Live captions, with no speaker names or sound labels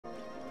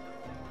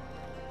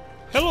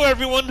Hello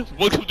everyone,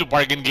 welcome to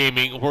Bargain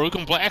Gaming, where we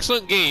can play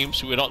excellent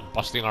games without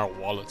busting our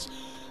wallets.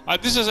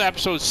 This is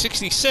episode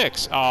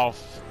 66 of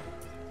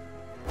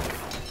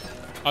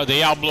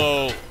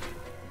Diablo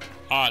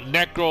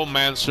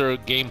Necromancer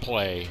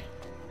gameplay.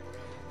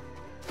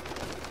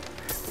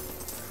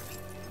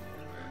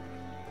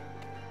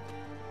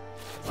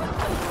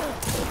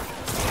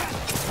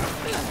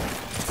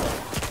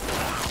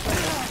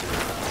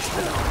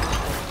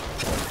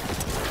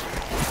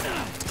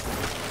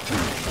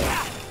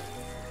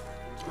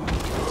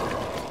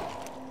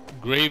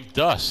 Grave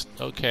dust.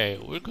 Okay,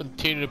 we'll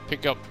continue to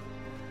pick up.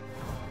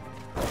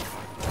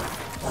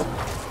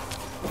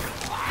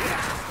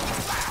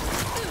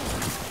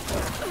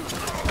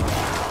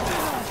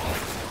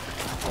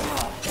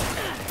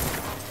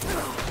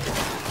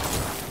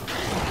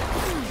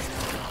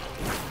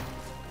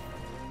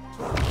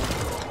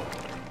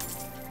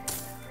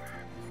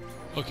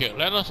 Okay,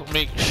 let us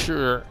make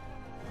sure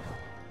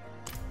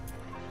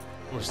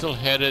we're still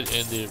headed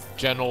in the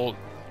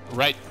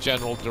right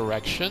general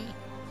direction.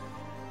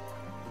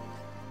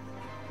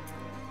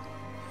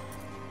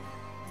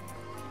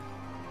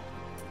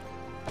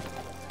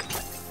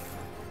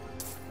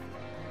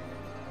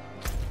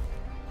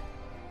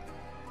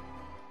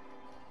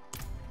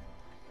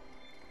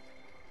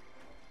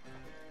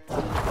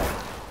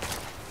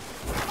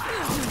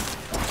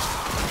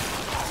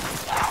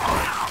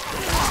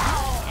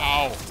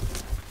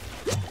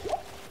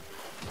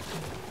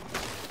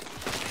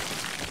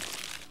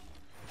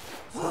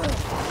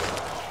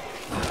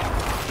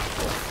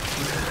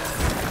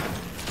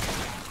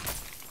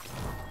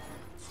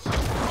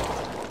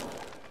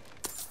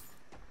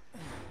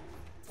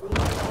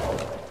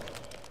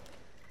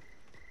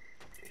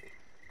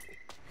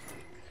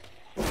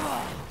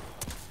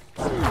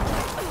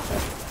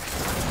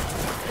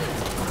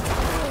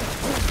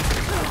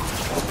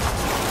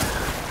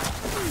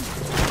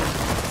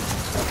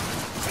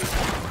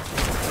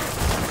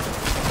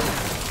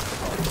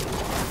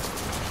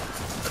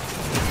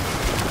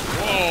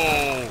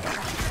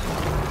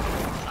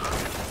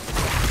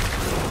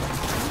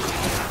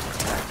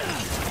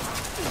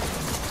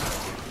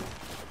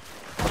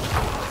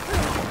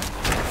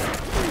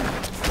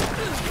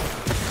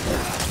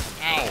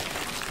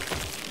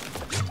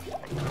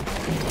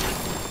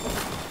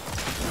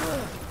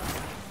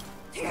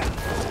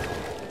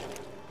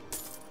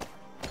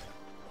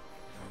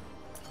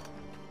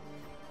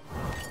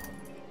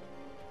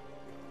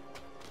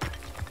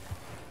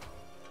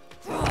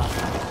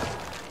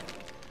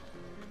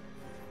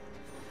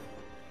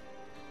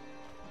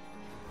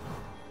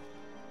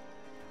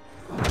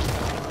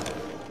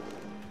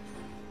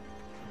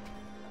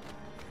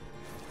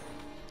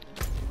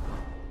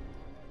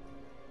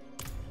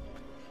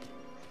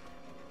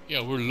 Yeah,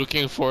 we're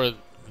looking for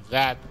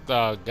that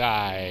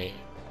guy.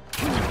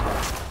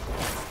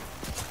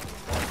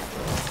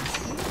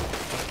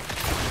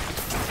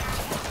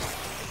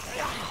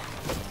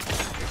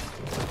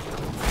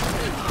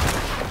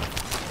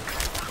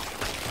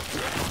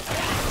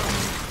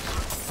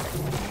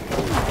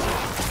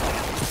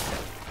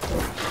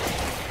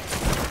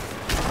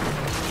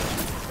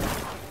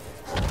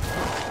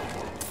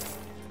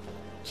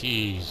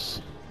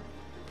 Jeez.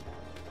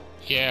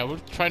 Yeah, we're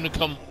trying to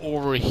come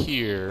over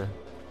here.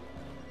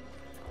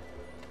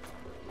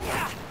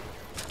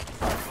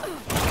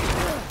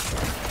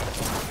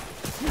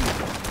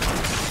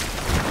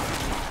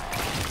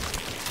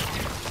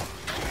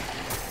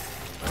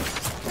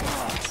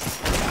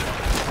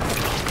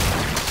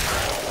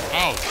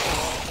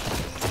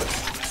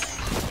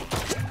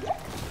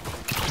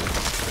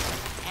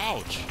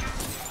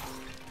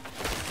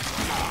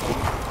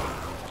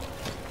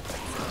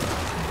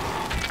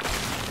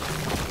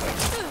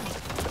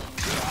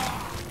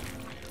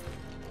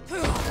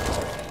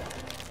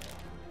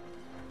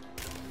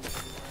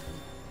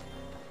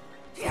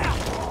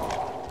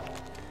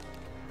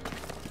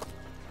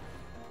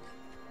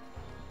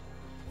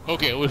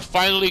 Okay, we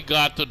finally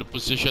got to the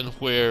position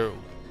where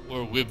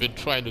we've been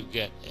trying to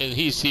get, and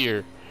he's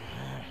here.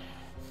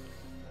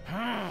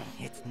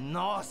 It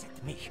gnaws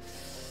at me.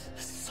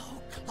 So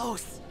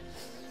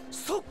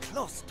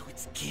close to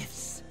its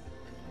gifts.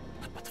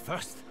 But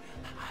first,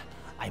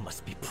 I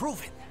must be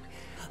proven.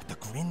 The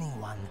grinning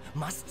one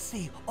must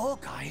see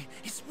Ogai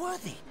is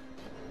worthy.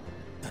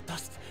 The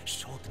dust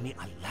showed me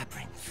a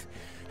labyrinth,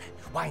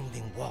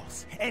 winding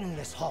walls,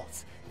 endless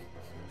halls,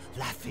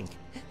 laughing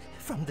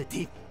from the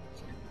deep.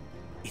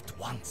 It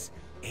wants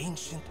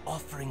ancient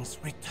offerings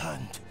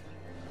returned.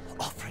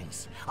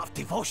 Offerings of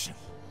devotion.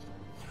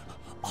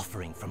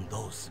 Offering from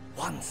those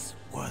once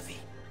worthy.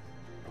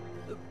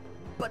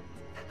 But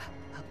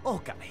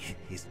Ogai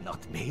is not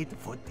made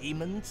for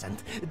demons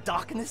and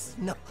darkness.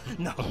 No.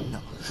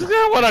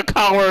 What a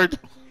coward!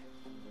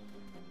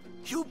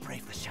 You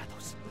brave the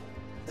shadows.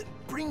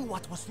 Bring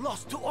what was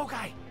lost to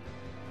Ogai.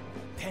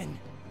 Then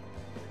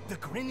the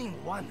grinning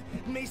one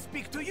may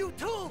speak to you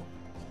too.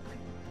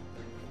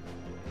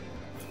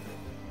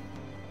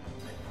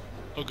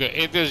 Okay,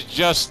 it is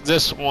just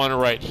this one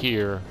right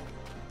here.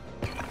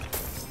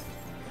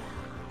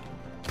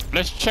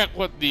 Let's check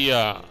what the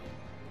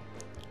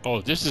Oh,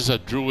 this is a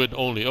druid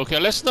only. Okay,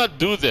 let's not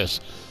do this.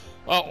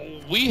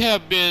 We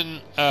have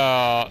been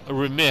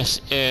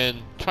remiss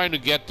in trying to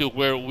get to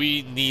where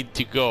we need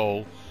to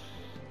go.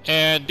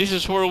 And this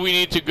is where we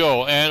need to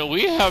go. And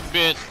we have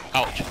been...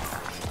 Ouch.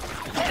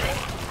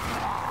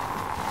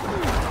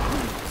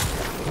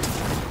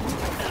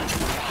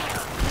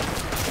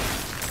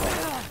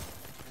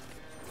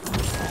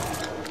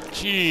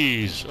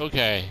 Jeez,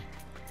 okay.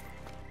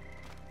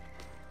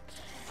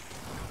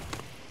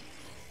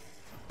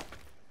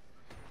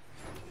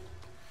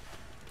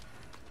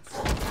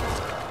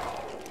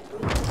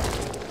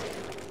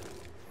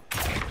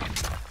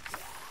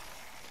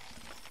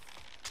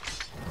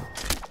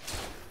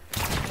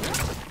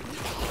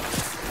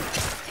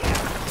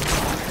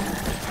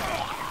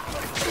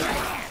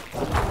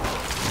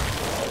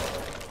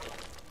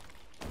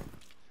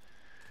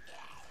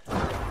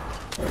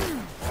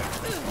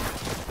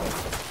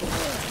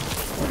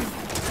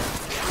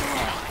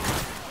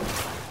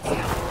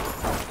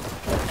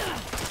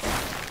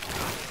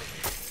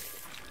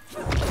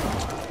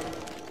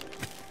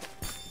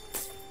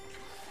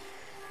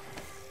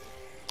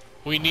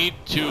 We need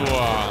to,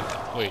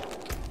 wait.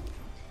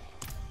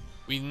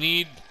 We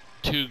need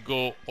to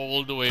go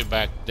all the way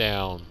back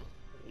down.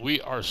 We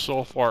are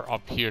so far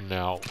up here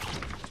now.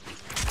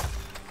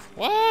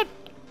 What?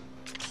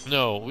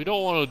 No, we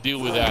don't want to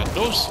deal with that.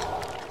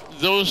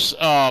 Those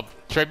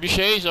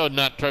trebuchets, or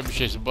not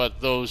trebuchets,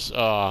 but those,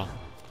 are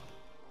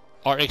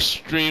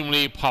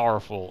extremely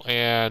powerful.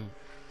 And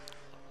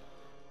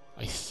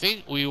I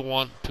think we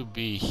want to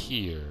be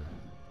here.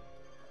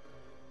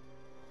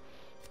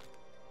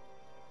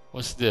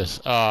 What's this?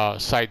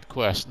 Side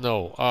quest.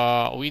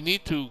 No. We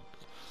need to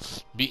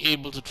be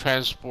able to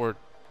transport.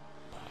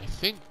 I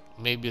think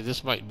maybe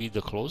this might be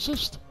the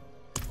closest.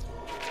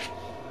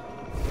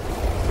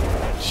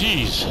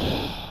 Jeez.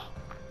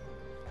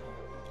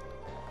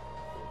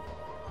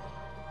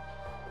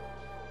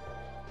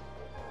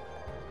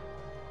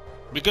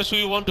 Because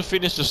we want to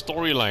finish the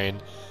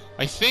storyline.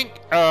 I think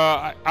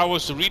I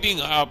was reading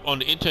up on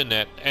the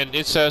internet, and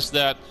it says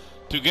that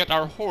to get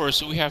our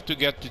horse, we have to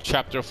get to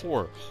chapter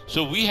 4.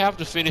 So we have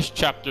to finish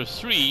chapter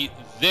 3,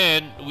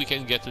 then we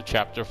can get to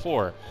chapter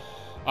 4.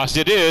 As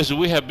it is,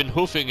 we have been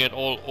hoofing it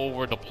all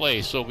over the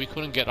place, so we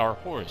couldn't get our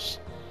horse.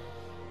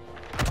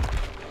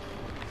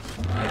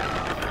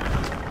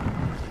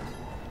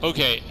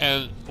 Okay,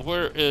 and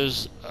where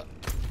is...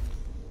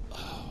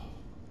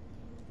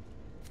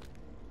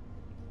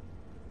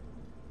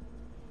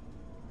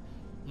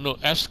 no,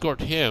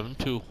 escort him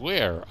to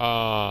where?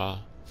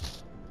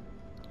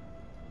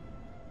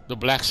 The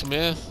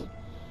blacksmith.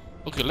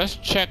 Okay, let's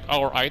check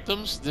our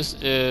items. This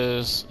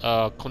is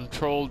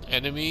controlled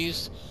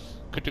enemies,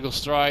 critical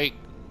strike.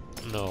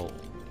 No,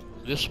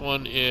 this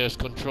one is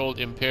controlled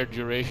impaired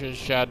duration,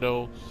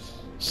 shadow,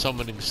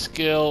 summoning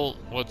skill.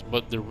 What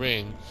but the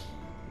ring?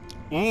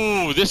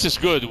 Ooh, this is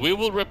good. We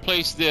will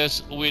replace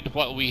this with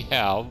what we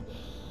have.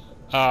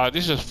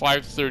 This is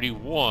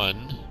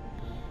 531.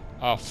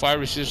 Fire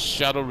resist,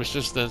 shadow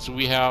resistance.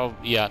 We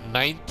have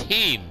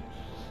 19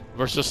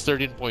 versus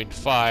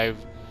 13.5.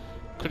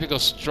 Critical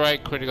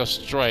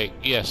strike,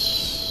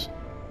 yes.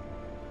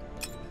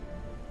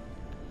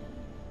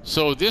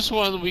 So this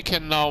one we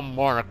can now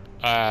mark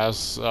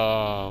as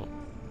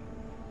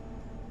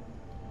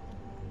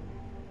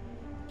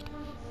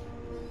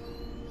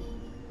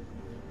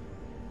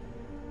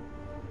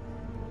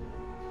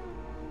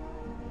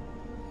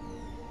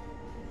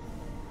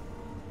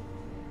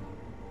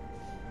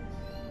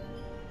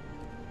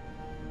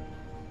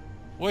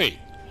wait.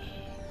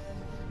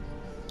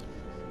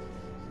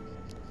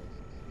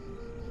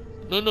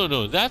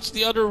 No, that's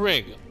the other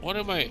ring. What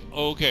am I?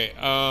 Okay,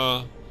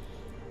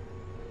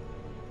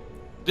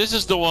 this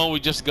is the one we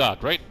just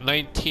got, right?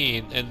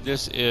 19, and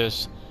this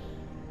is...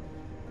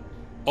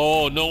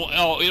 Oh, no,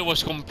 oh, it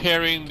was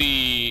comparing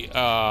the,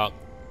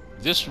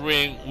 this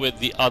ring with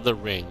the other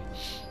ring.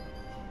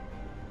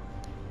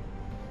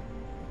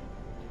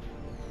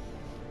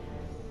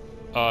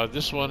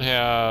 This one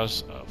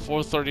has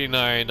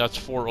 439, that's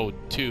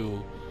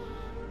 402.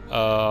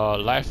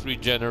 Life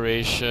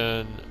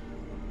regeneration...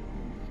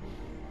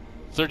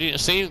 30,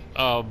 same,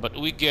 but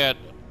we get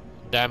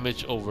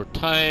damage over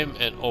time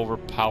and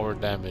overpower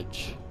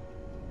damage.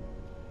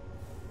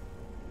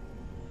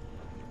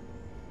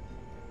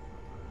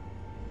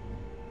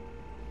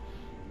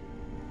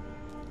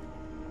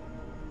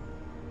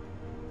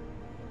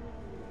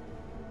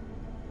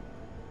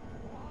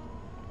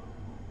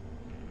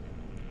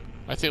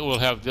 I think we'll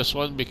have this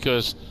one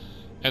because,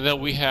 and then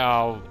we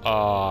have,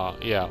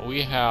 yeah,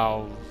 we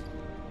have.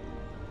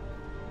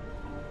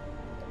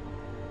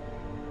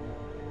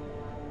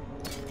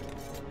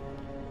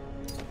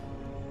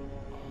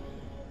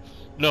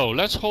 No,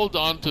 let's hold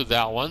on to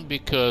that one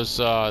because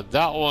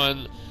that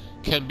one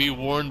can be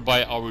worn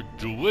by our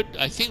druid.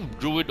 I think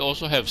druid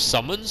also have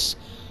summons.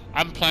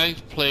 I'm planning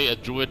to play a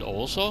druid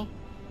also.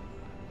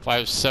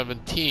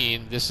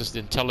 517. This is the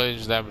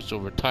intelligence damage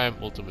over time.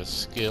 Ultimate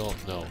skill.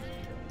 No.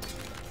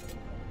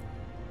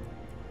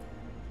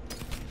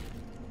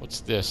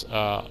 What's this?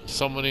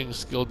 Summoning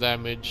skill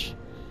damage.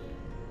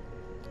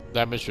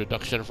 Damage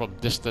reduction from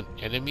distant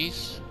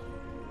enemies.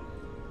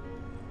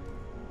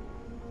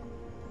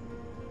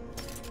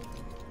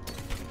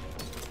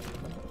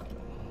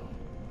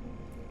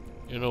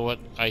 You know what?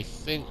 I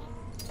think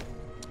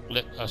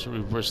let us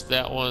reverse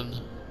that one.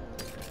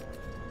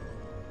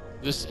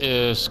 This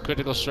is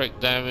critical strike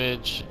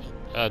damage,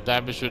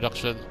 damage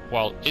reduction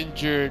while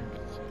injured.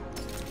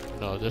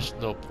 No, there's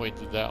no point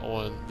to that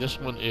one. This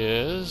one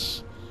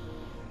is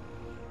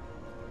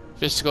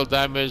physical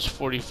damage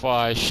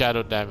 45,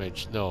 shadow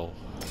damage. No.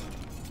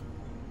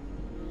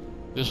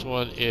 This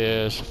one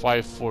is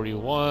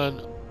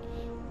 541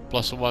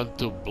 plus 1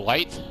 to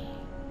blight.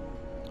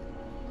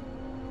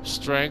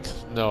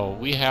 Strength, no.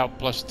 We have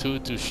plus 2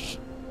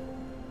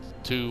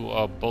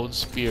 to bone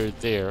spear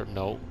there.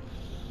 No.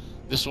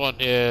 This one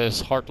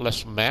is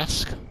heartless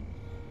mask.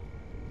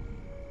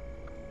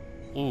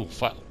 Ooh,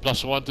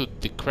 plus 1 to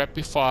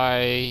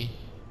decrepify.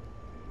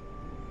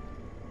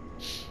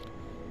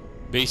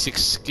 Basic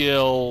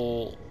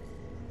skill,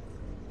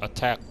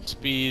 attack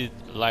speed,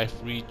 life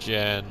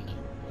regen.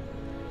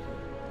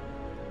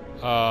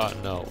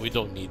 No, we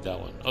don't need that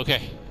one.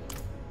 Okay.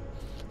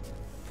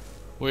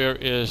 Where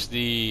is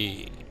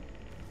the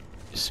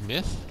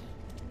smith?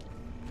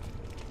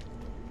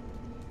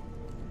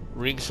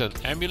 Rings and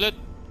amulet.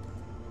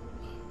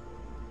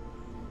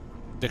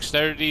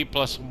 Dexterity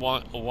plus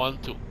 1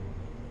 to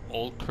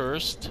all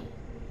cursed.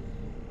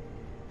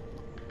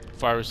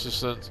 Fire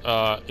resistance,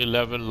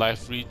 11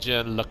 life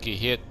regen, lucky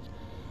hit,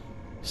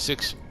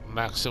 6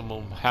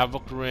 maximum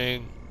havoc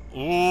ring.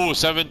 Ooh,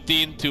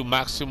 17 to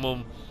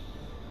maximum.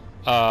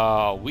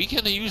 We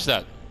can use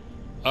that.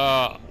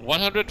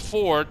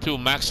 104 to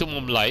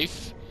maximum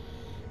life,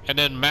 and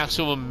then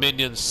maximum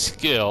minion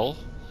skill.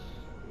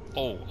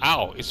 Oh,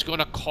 ow! It's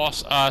gonna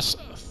cost us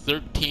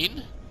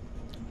 13.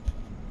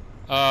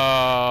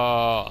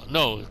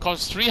 No, it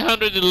costs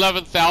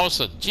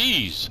 311,000.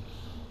 Jeez.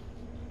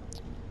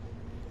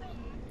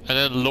 And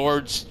then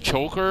Lord's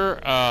Choker,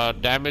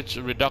 damage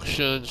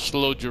reduction,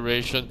 slow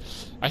duration.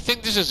 I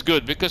think this is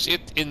good because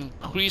it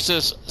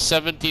increases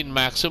 17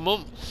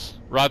 maximum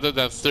rather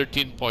than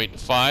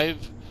 13.5,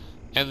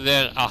 and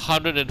then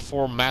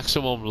 104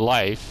 maximum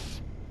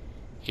life.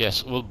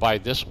 Yes, we'll buy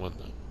this one.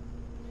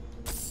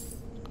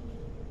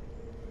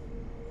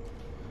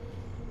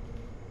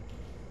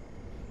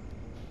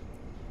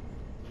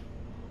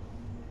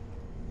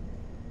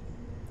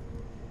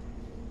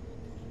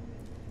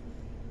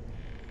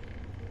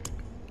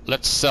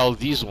 Let's sell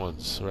these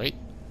ones, right?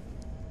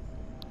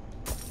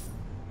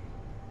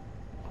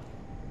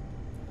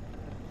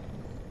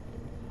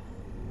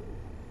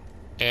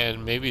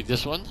 And maybe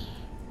this one.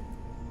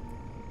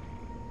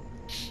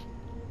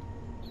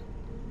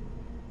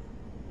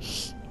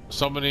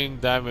 Summoning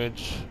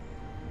damage.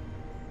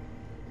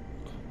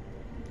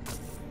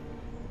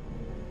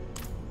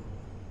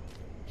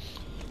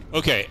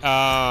 Okay,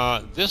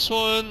 this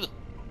one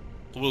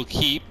we'll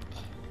keep.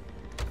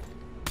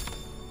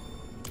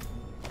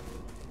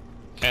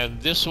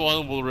 And this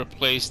one will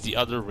replace the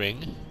other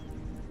ring.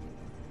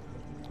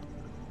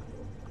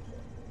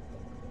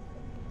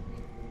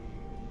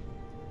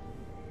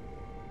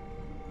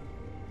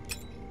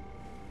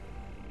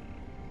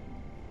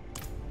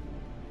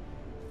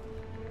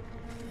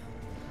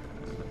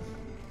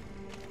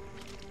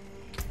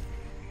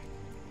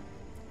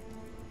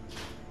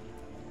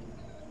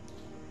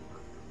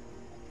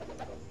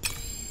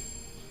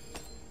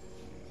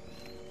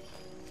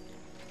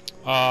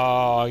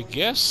 I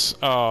guess,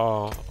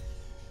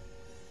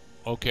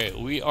 okay,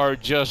 we are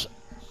just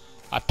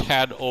a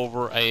tad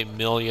over a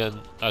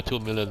million, 2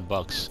 million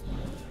bucks.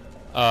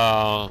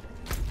 So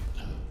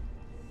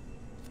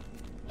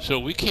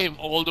we came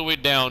all the way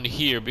down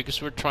here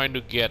because we're trying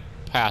to get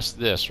past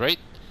this, right?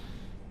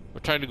 We're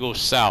trying to go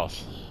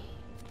south.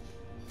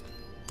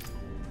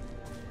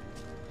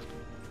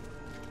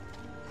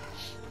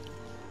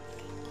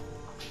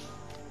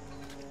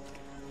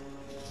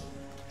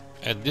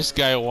 And this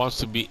guy wants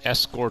to be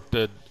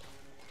escorted.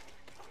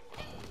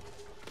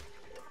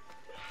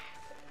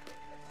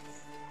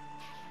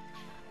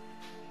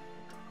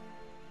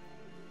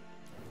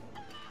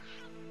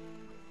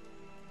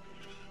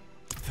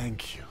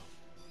 Thank you.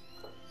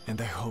 And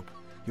I hope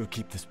you'll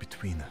keep this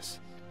between us.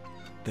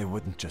 They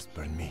wouldn't just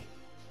burn me.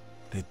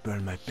 They'd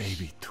burn my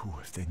baby too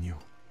if they knew.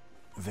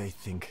 They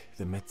think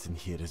the medicine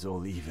here is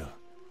all evil.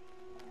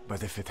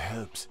 But if it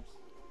helps,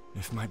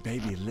 if my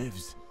baby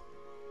lives,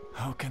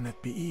 how can it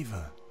be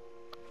evil?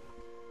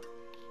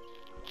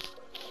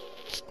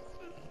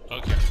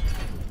 Okay.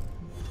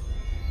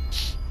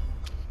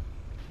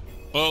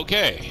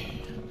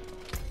 Okay.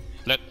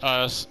 Let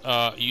us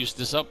use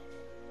this up.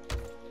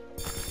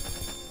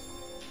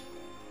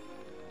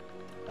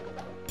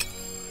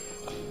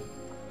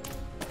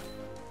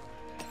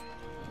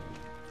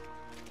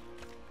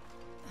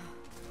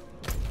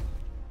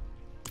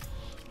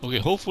 Okay,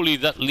 hopefully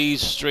that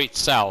leads straight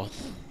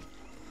south.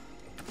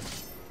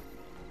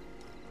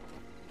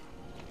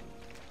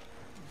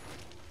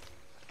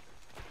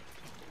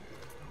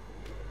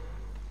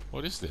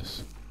 What is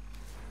this?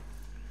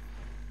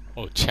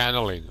 Oh,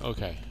 channeling.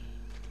 Okay.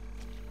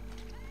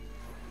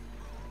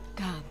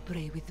 Come,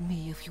 pray with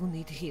me if you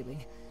need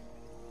healing.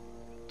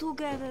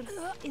 Together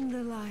in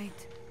the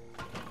light,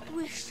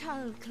 we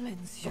shall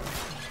cleanse your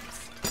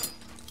sins.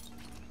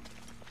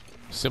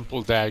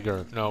 Simple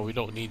dagger. No, we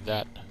don't need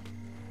that.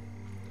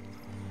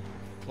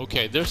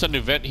 Okay, there's an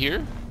event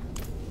here.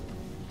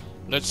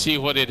 Let's see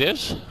what it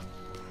is.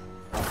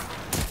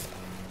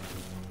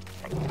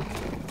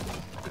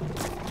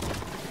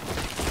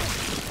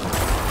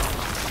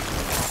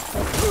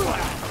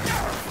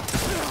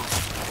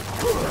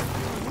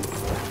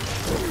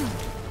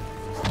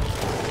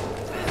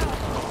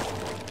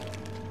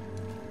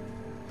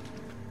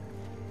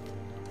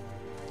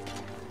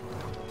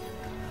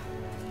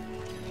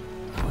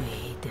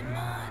 We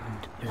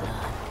demand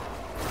blood.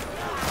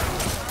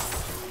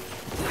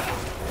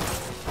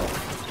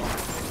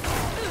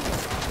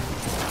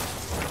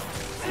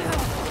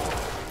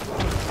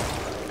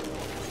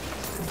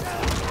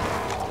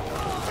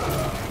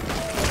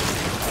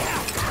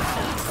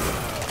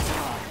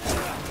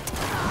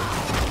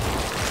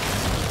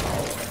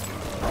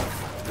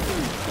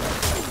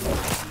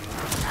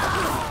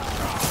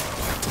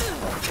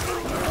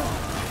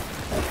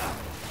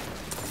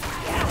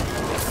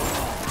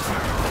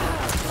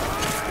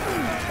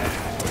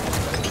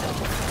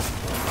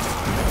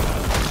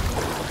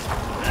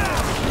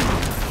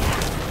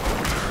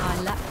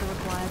 I lack the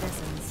required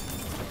essence.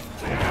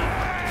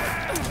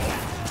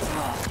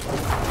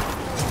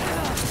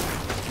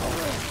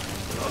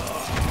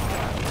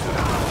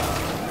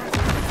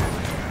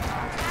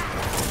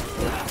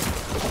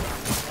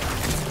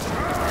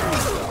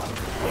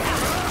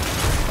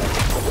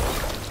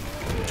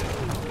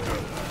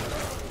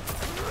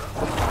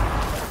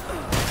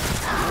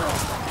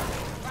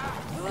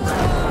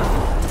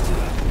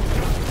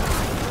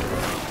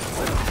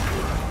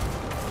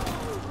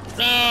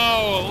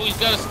 No, we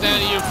gotta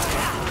stand here.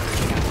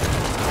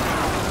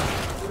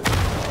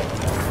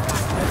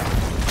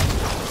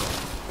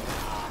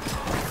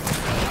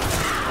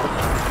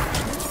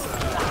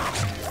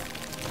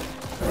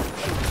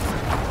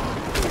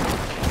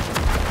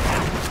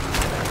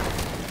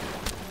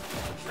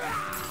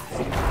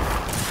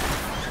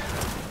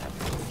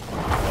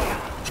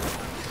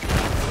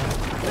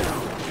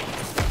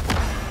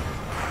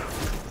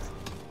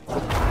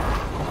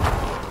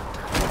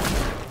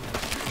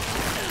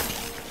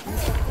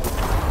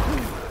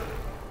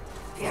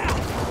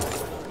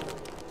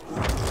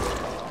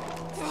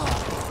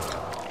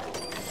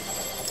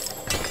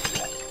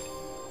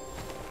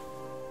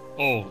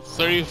 Oh,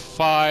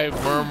 35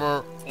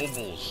 murmur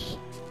obols.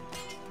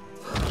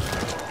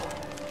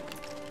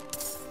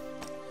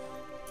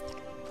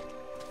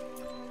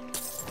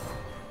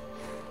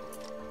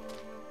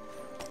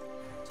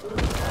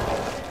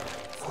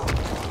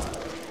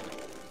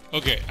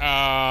 Okay,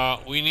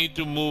 we need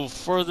to move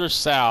further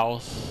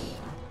south.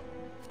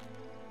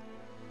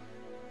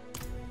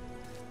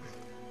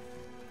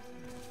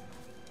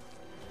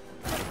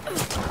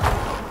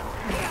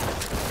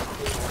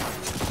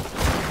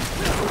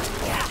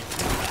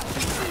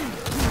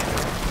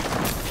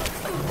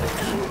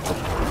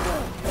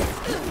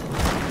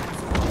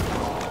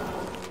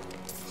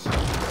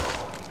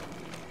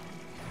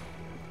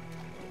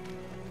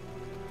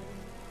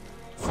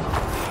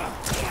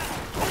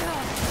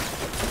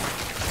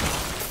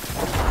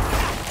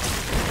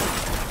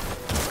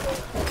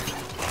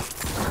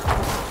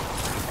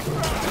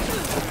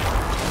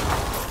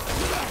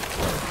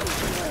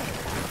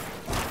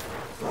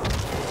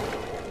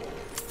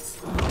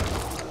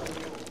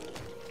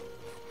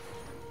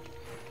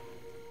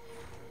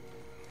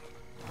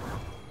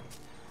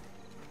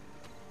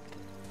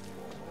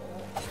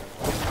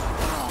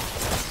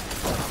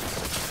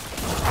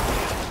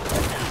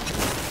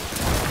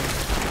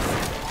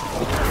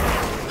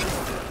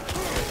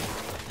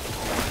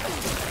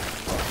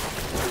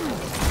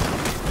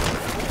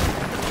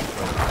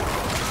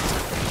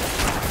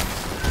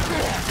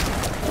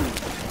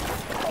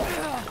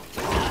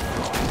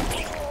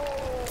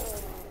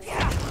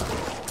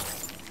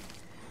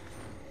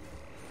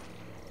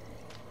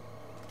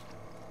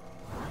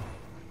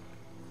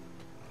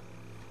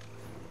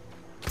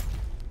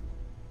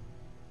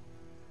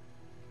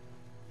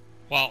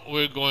 Well,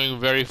 we're going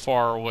very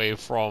far away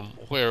from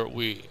where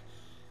we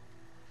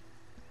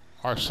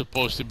are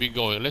supposed to be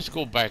going. Let's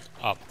go back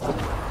up.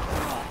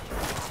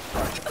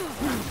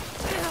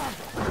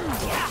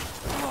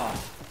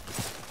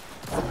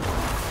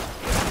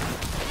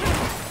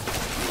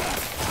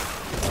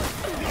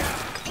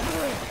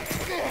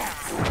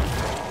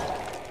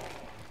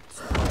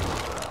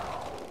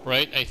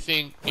 Right, I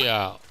think,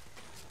 yeah.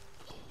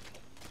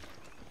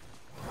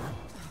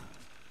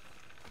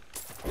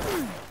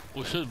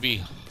 We should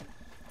be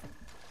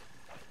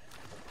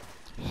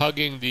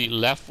hugging the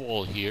left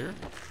wall here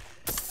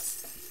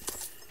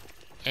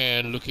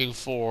and looking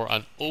for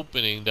an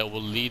opening that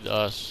will lead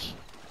us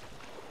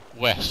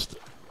west.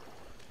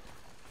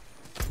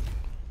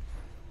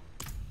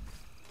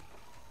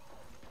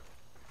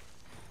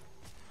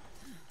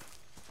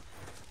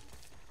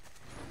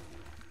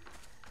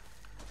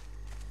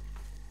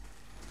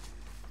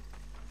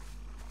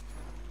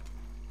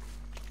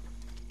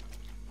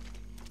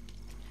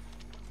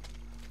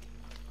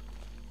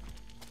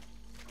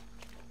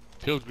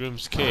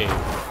 Pilgrim's Cave. I'm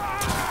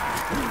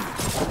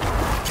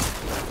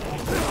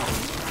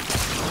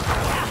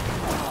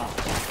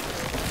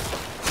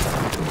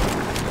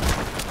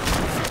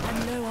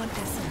low on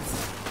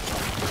essence.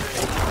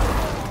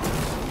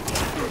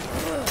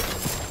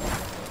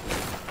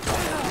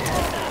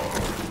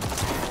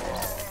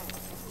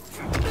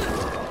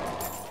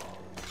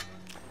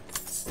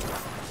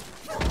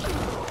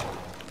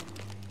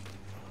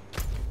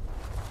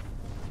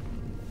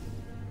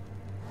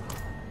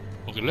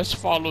 Okay, let's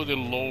follow the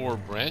lower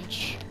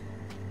branch.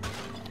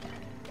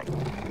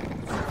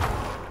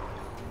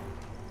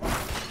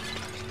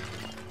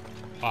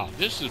 Wow,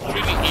 this is a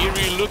pretty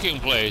eerie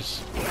looking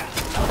place.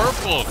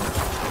 Purple.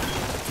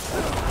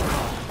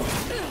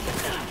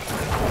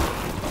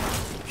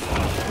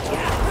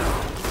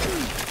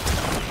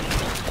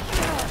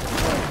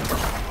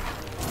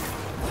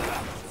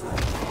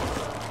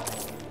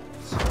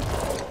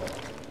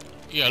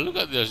 Yeah, look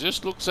at this.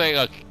 This looks like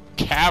a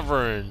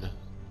cavern.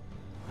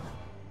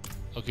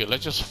 Okay,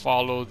 let's just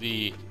follow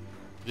this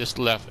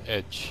left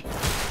edge.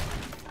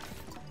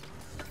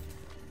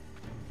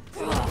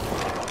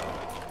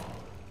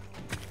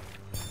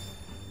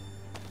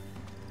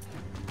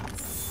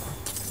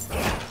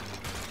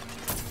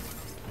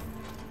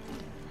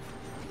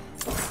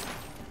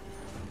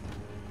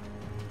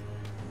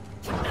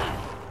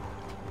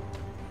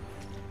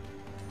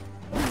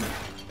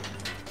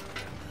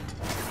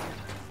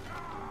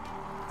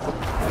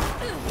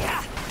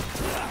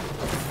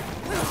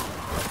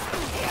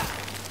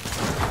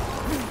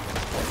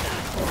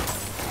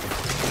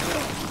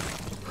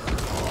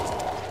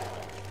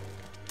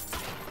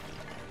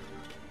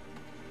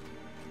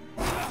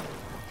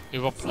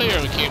 If a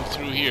player came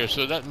through here,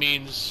 so that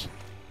means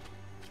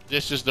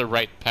this is the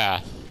right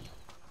path.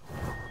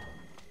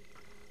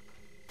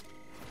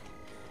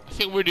 I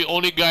think we're the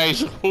only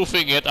guys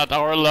hoofing it at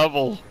our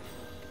level.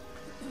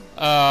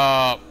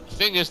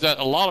 Thing is that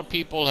a lot of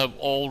people have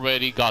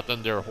already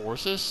gotten their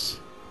horses.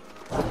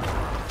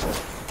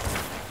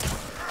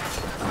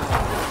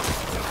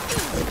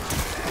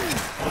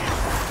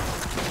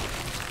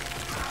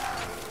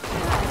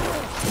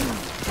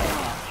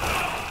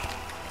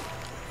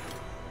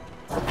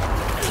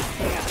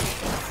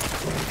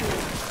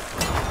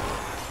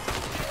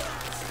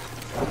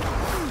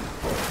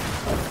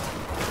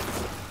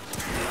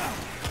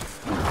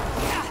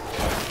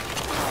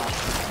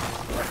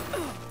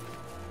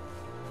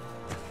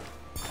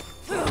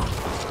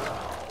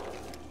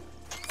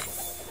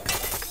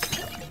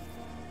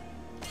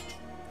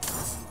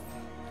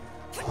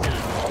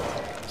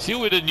 See,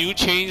 with the new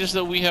changes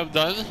that we have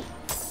done,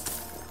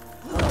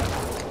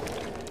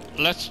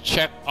 let's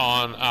check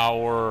on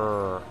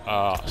our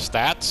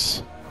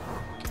stats.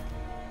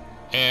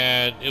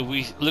 And if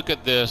we look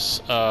at this,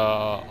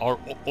 our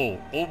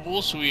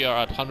Obus, we are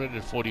at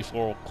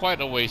 144, quite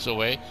a ways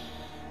away.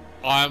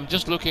 I'm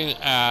just looking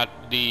at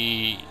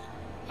the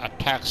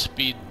attack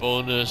speed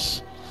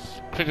bonus.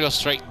 Critical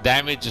strike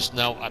damage is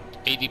now at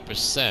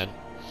 80%.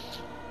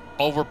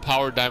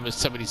 Overpowered damage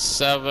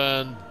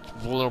 77.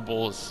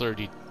 Vulnerable is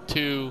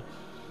 32.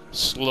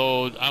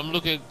 Slowed. I'm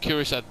looking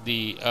curious at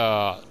the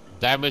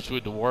damage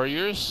with the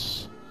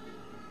warriors.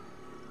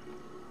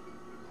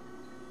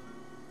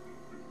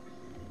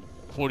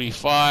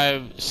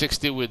 45,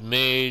 60 with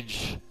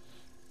mage.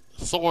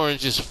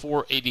 Thorns is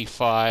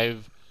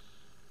 485.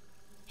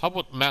 How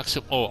about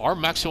maximum? Oh, our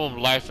maximum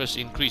life has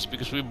increased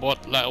because we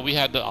bought. We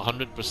had the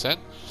 100%.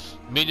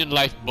 Minion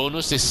life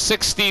bonus is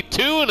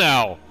 62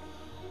 now.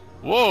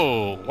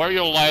 Whoa!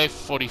 Warrior life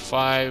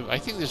 45. I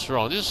think this is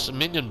wrong. This is a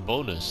minion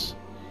bonus.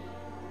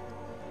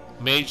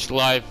 Mage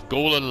life,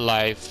 golden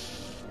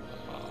life.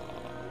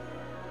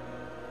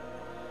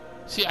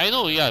 See, I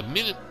know. Yeah,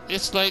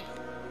 it's like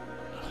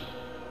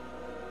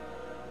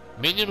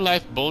minion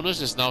life bonus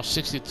is now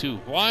 62.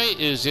 Why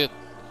is it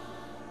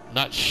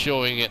not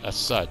showing it as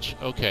such?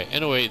 Okay.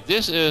 Anyway,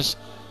 these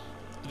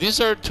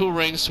are two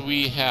rings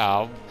we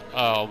have.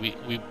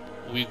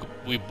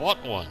 We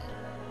bought one.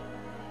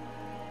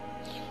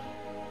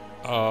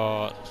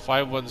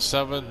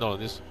 517. No,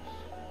 this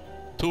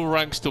 2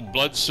 ranks to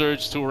Blood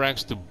Surge, 2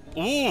 ranks to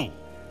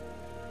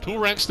 2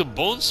 ranks to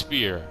Bone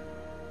Spear.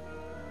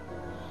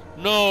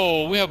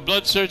 No, we have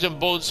Blood Surge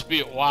and Bone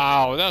Spear.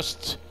 Wow,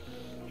 that's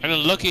and a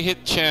lucky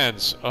hit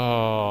chance.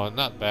 Oh,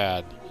 not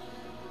bad.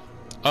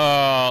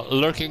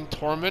 Lurking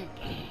Torment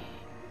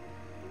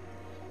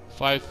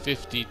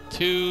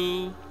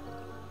 552.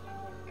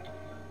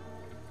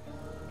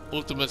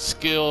 Ultimate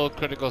skill,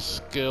 critical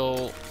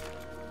skill.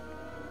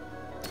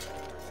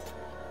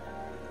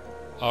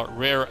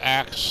 Rare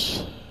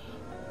axe.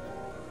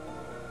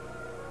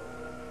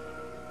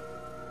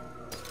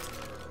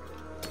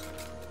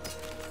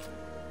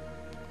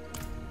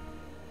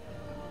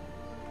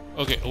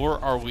 Okay, where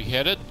are we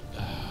headed?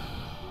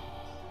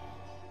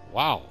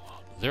 Wow,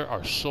 there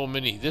are so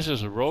many. This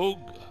is Rogue,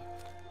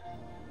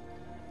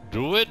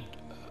 Druid,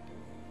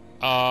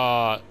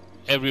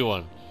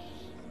 everyone.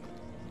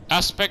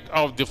 Aspect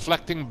of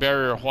deflecting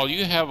barrier. While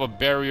you have a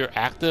barrier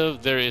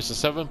active, there is a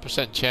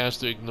 7% chance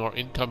to ignore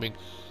incoming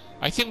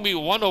I think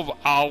one of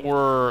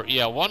our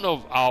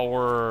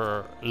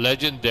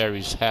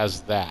legendaries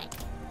has that.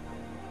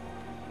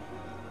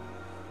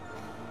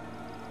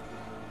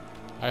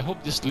 I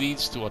hope this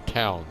leads to a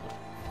town.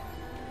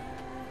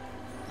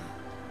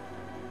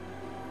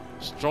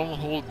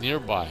 Stronghold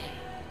nearby.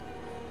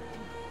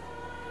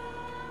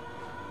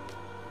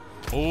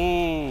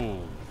 Oh,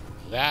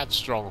 that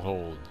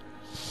stronghold.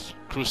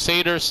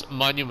 Crusaders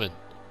Monument.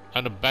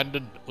 An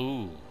abandoned.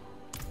 Ooh.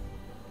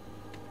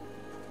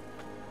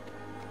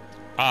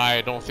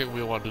 I don't think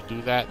we want to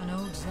do that. An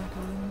old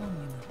Zakharine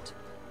monument.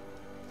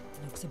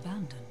 Looks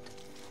abandoned.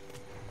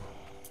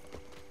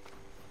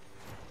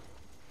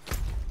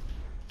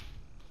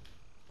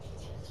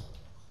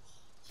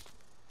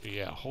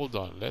 Yeah, hold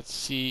on. Let's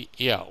see.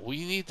 Yeah, we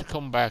need to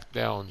come back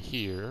down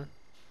here.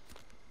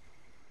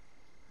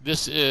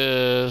 This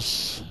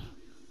is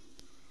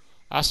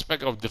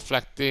aspect of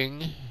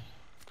deflecting.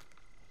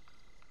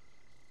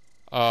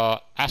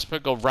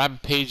 Aspect of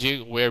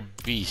rampaging where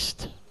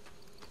beast.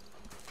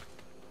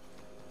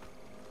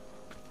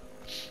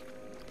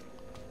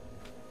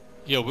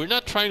 Yeah, we're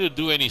not trying to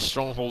do any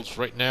strongholds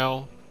right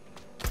now.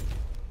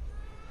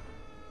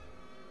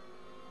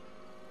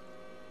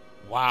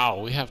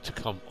 Wow, we have to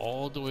come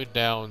all the way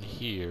down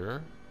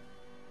here.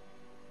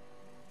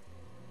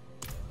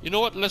 You know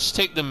what? Let's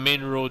take the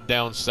main road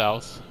down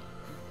south.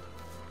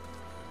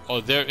 Oh,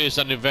 there is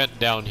an event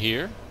down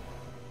here.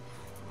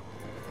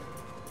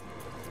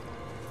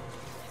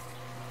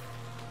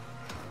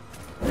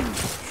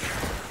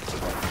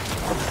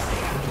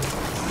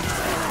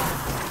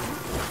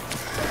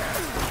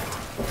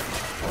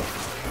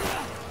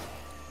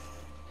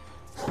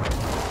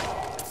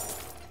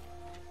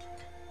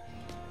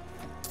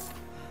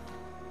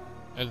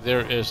 And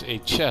there is a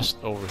chest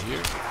over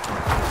here.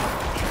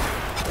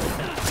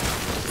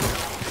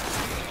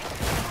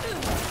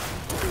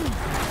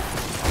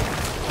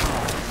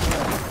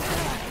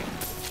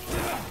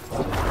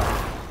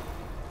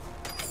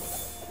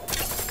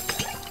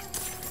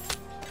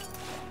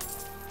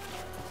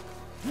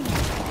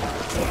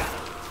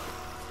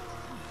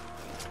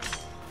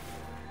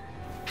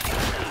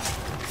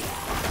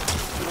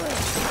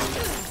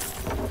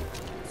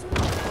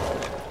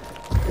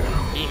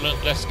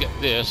 Let's get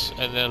this,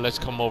 and then let's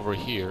come over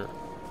here.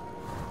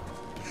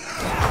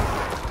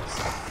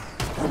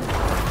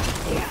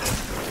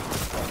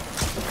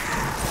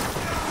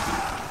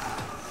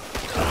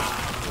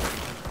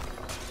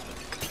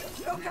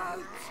 Look out!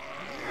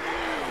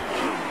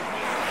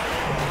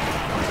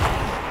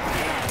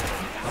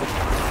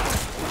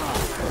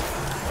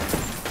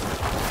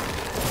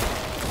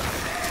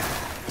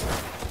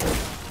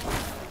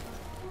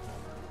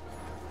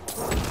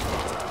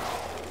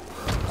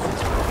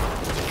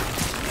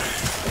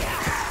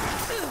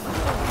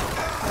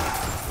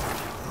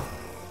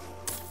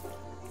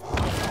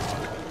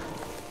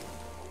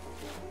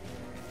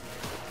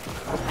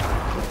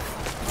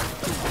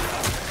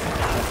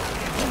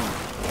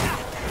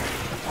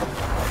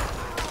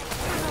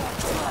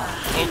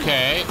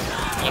 Okay,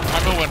 the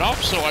timer went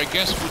off, so I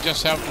guess we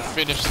just have to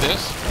finish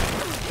this.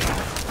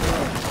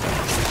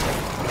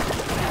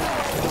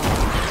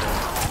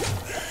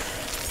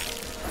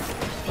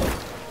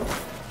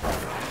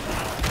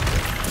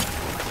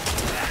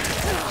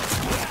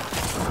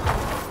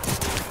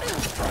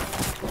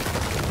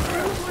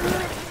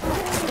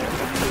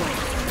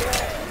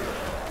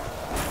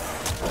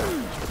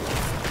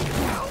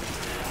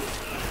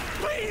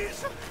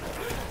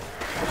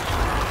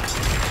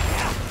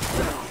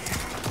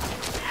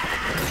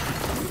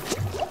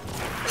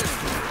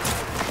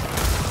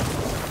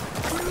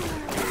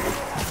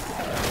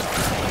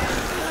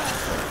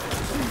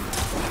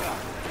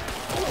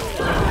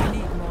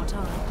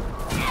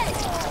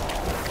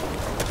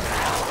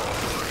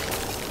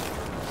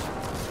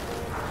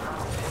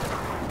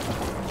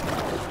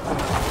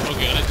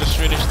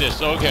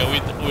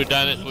 Okay, we're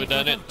done it. We're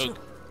done it. Okay.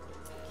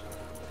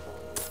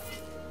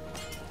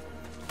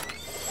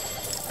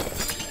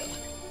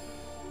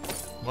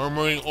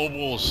 Murmuring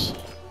Ovals.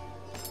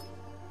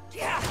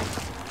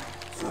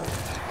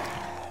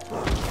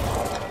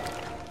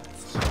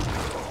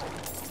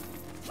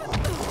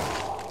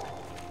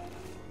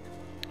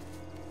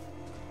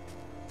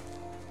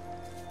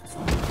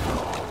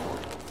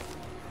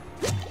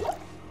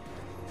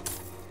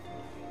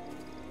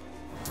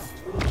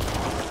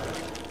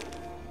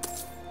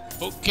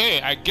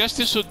 Okay, I guess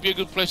this would be a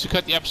good place to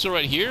cut the episode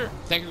right here.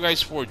 Thank you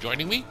guys for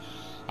joining me.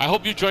 I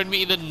hope you join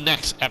me in the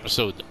next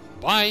episode.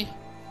 Bye!